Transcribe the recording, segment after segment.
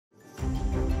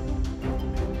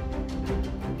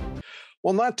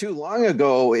Well, not too long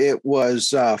ago, it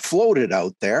was floated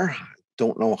out there.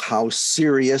 Don't know how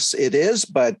serious it is,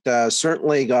 but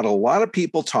certainly got a lot of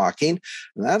people talking.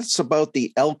 And that's about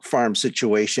the elk farm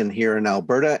situation here in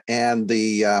Alberta. And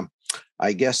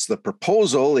I guess the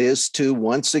proposal is to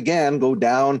once again go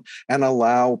down and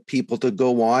allow people to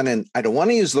go on. And I don't want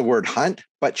to use the word hunt,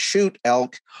 but shoot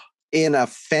elk in a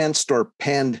fenced or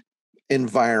penned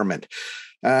environment.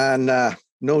 And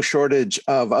no shortage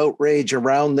of outrage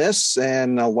around this,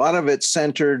 and a lot of it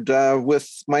centered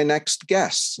with my next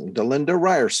guest, Delinda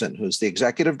Ryerson, who's the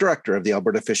executive director of the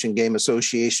Alberta Fish and Game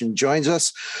Association, joins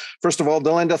us. First of all,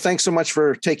 Delinda, thanks so much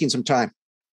for taking some time.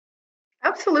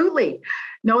 Absolutely.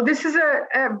 No, this is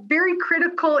a very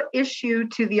critical issue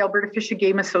to the Alberta Fish and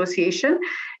Game Association.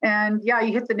 And yeah,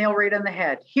 you hit the nail right on the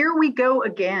head. Here we go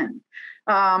again.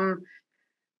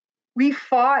 We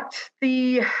fought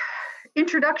the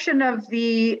introduction of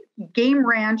the game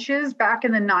ranches back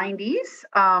in the 90s,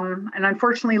 and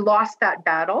unfortunately lost that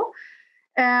battle.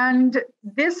 And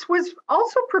this was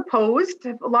also proposed,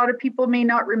 a lot of people may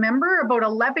not remember, about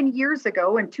 11 years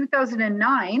ago in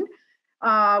 2009.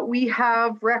 We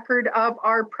have record of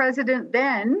our president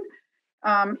then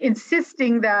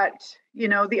insisting that,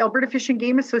 the Alberta Fish and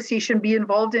Game Association be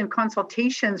involved in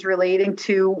consultations relating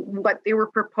to what they were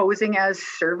proposing as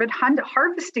cervid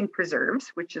harvesting preserves,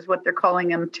 which is what they're calling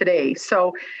them today.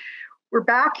 So we're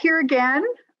back here again.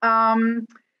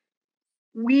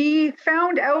 We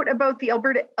found out about the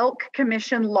Alberta Elk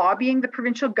Commission lobbying the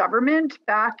provincial government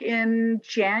back in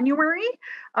January.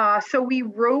 So we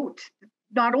wrote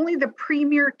not only the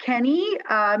Premier Kenney,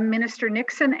 Minister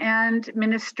Nixon, and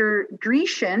Minister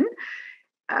Ryerson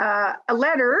a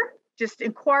letter just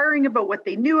inquiring about what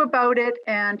they knew about it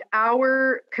and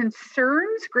our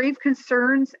concerns, grave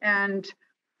concerns, and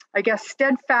I guess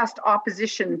steadfast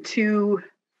opposition to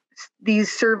these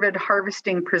cervid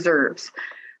harvesting preserves.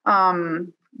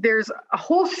 There's a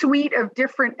whole suite of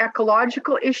different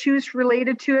ecological issues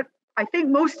related to it. I think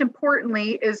most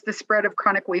importantly is the spread of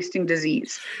chronic wasting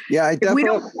disease. Yeah, I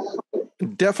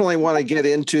definitely want to get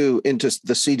into the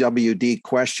CWD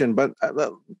question, but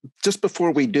just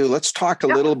before we do, let's talk a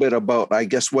little bit about, I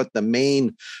guess, what the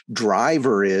main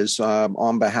driver is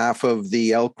on behalf of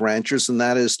the elk ranchers, and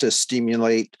that is to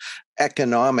stimulate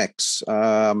economics.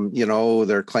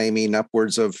 They're claiming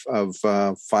upwards of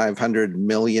 $500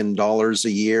 million a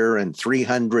year and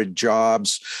 300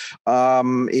 jobs.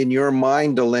 In your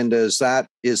mind, Delinda,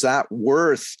 is that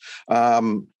worth?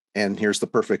 And here's the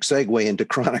perfect segue into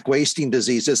chronic wasting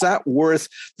disease. Is that worth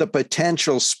the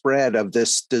potential spread of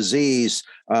this disease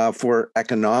for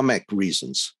economic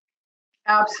reasons?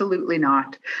 Absolutely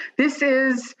not. This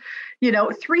is,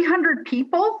 300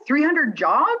 people, 300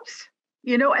 jobs,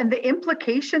 and the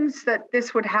implications that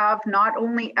this would have not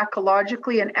only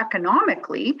ecologically and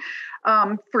economically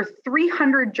for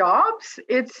 300 jobs,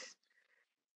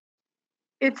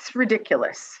 it's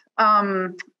ridiculous.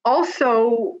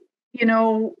 Also,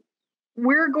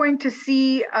 we're going to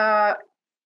see a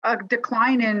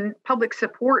decline in public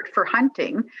support for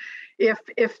hunting if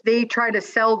they try to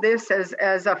sell this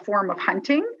as a form of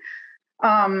hunting.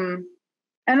 And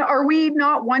are we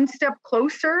not one step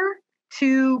closer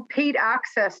to paid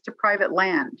access to private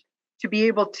land to be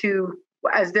able to,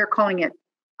 as they're calling it,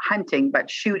 hunting, but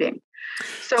shooting?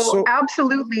 So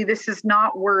absolutely, this is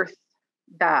not worth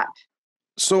that.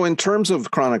 So in terms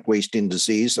of chronic wasting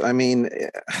disease, I mean,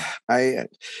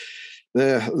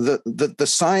 the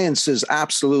science is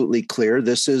absolutely clear.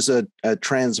 This is a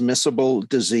transmissible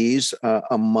disease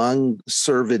among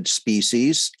cervid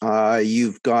species.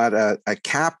 You've got a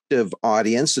captive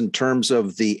audience in terms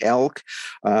of the elk,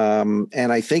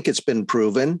 and I think it's been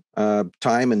proven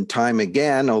time and time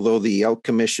again, although the Elk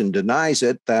Commission denies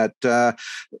it, that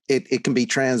it can be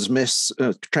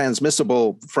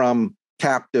transmissible from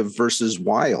captive versus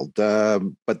wild,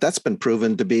 but that's been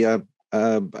proven to be a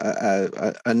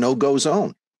no-go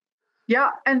zone. Yeah,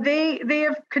 and they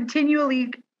have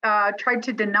continually tried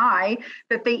to deny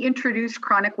that they introduced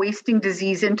chronic wasting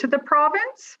disease into the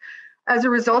province as a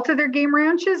result of their game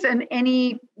ranches, and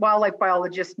any wildlife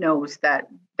biologist knows that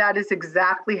that is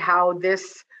exactly how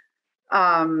this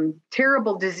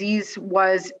terrible disease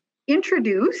was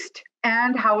introduced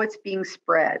and how it's being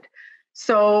spread.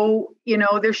 So,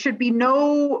 there should be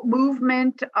no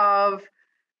movement of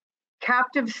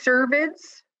captive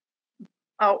cervids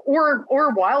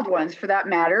or wild ones for that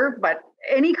matter, but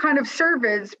any kind of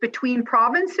cervids between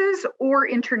provinces or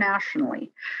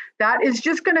internationally. That is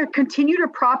just going to continue to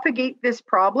propagate this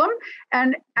problem.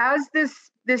 And as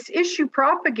this issue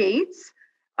propagates,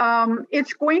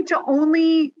 it's going to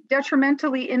only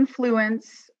detrimentally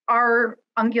influence our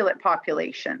ungulate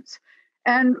populations.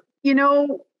 And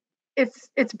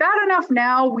it's bad enough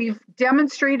now. We've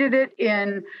demonstrated it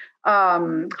in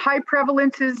high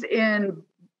prevalences in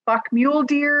buck mule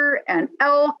deer and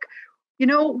elk.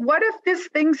 What if this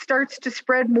thing starts to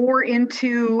spread more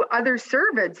into other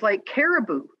cervids like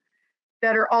caribou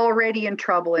that are already in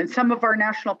trouble in some of our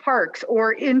national parks,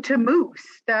 or into moose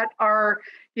that are,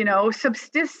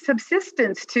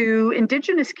 subsistence to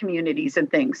Indigenous communities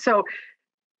and things. So,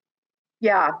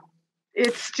 yeah,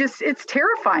 it's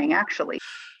terrifying, actually.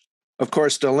 Of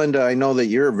course, Delinda, I know that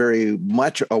you're very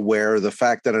much aware of the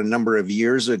fact that a number of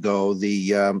years ago,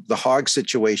 the hog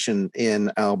situation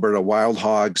in Alberta, wild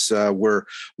hogs were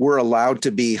allowed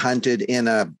to be hunted in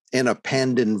a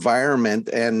penned environment,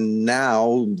 and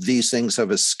now these things have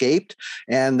escaped,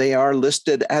 and they are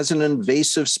listed as an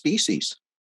invasive species.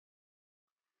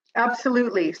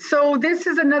 Absolutely. So this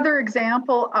is another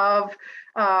example of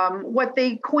what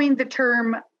they coined the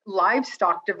term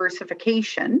livestock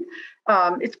diversification.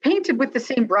 It's painted with the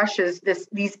same brushes,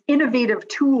 these innovative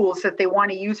tools that they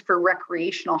want to use for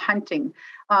recreational hunting,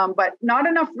 but not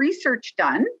enough research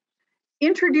done.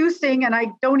 Introducing, and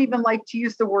I don't even like to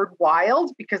use the word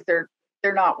wild because they're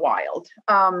not wild.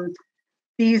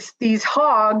 These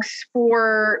hogs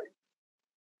for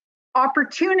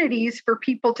opportunities for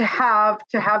people to have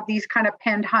these kind of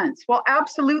penned hunts. Well,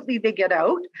 absolutely, they get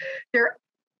out. They're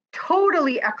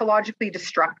totally ecologically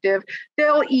destructive.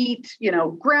 They'll eat,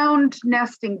 ground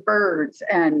nesting birds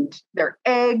and their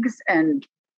eggs and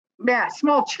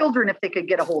small children if they could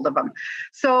get a hold of them.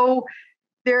 So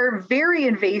they're very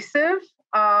invasive.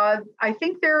 I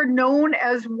think they're known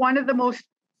as one of the most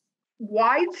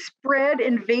widespread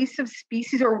invasive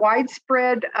species, or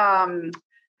widespread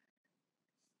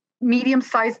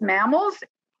medium-sized mammals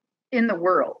in the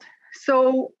world.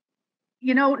 So,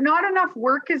 not enough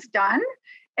work is done.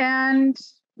 And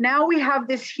now we have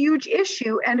this huge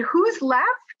issue. And who's left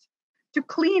to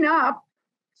clean up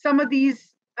some of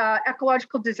these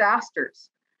ecological disasters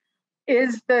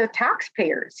is the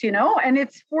taxpayers, and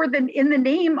it's in the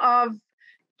name of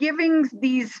giving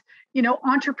these,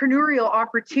 entrepreneurial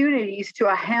opportunities to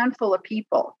a handful of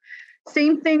people.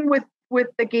 Same thing with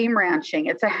the game ranching.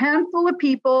 It's a handful of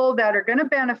people that are going to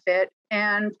benefit.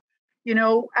 And,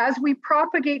 as we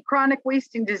propagate chronic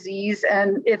wasting disease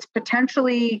and its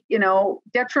potentially,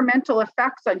 detrimental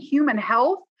effects on human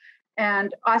health,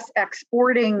 and us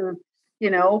exporting,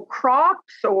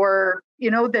 crops, or,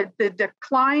 the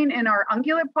decline in our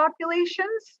ungulate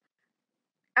populations,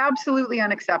 absolutely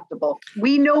unacceptable.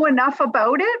 We know enough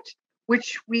about it,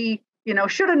 which we,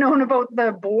 should have known about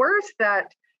the boars,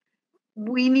 that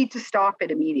we need to stop it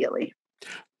immediately.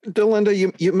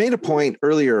 Delinda, you made a point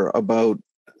earlier about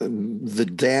the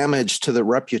damage to the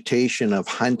reputation of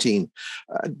hunting.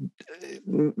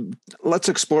 Let's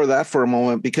explore that for a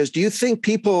moment, because do you think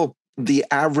the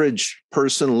average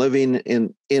person living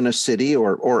in a city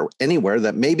or anywhere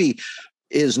that maybe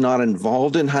is not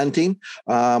involved in hunting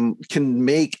can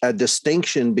make a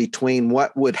distinction between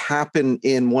what would happen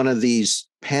in one of these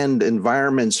penned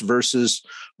environments versus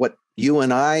what you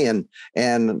and I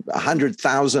and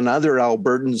 100,000 other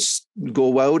Albertans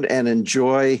go out and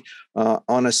enjoy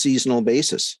on a seasonal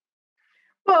basis?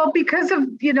 Well, because of,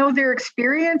 their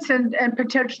experience and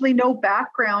potentially no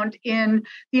background in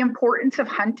the importance of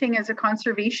hunting as a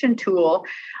conservation tool.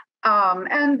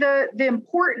 And the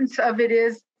importance of it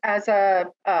is as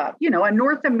a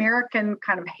North American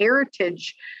kind of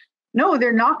heritage. No,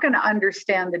 they're not going to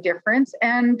understand the difference.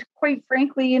 And quite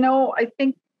frankly, I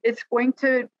think it's going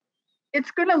to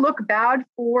look bad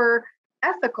for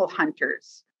ethical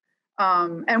hunters.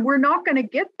 And we're not going to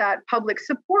get that public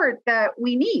support that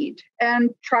we need,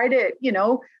 and try to,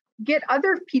 get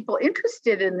other people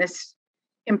interested in this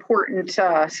important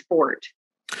sport.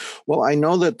 Well, I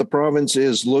know that the province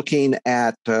is looking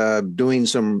at doing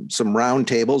some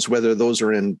roundtables, whether those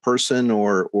are in person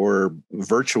or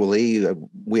virtually.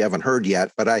 We haven't heard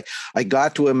yet, but I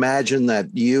got to imagine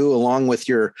that you, along with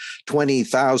your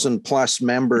 20,000 plus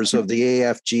members of the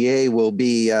AFGA,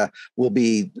 will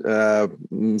be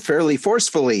fairly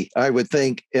forcefully, I would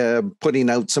think, putting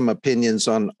out some opinions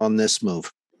on this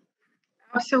move.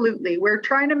 Absolutely. We're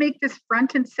trying to make this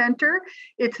front and center.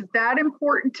 It's that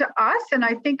important to us. And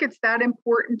I think it's that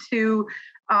important to,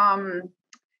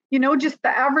 just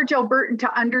the average Albertan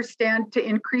to understand, to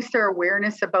increase their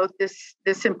awareness about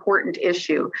this important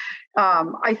issue.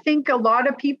 I think a lot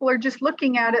of people are just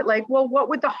looking at it like, well, what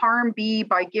would the harm be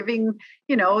by giving,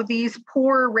 these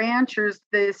poor ranchers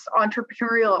this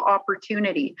entrepreneurial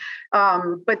opportunity?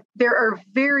 But there are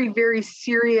very, very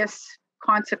serious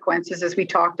consequences, as we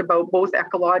talked about, both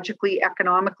ecologically,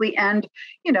 economically, and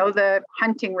the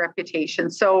hunting reputation.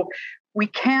 So we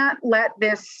can't let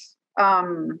this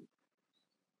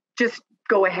just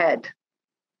go ahead.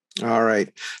 All right.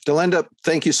 Delinda,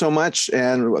 thank you so much.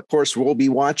 And of course, we'll be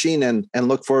watching and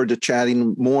look forward to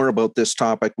chatting more about this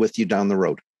topic with you down the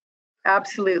road.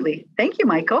 Absolutely. Thank you,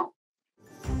 Michael.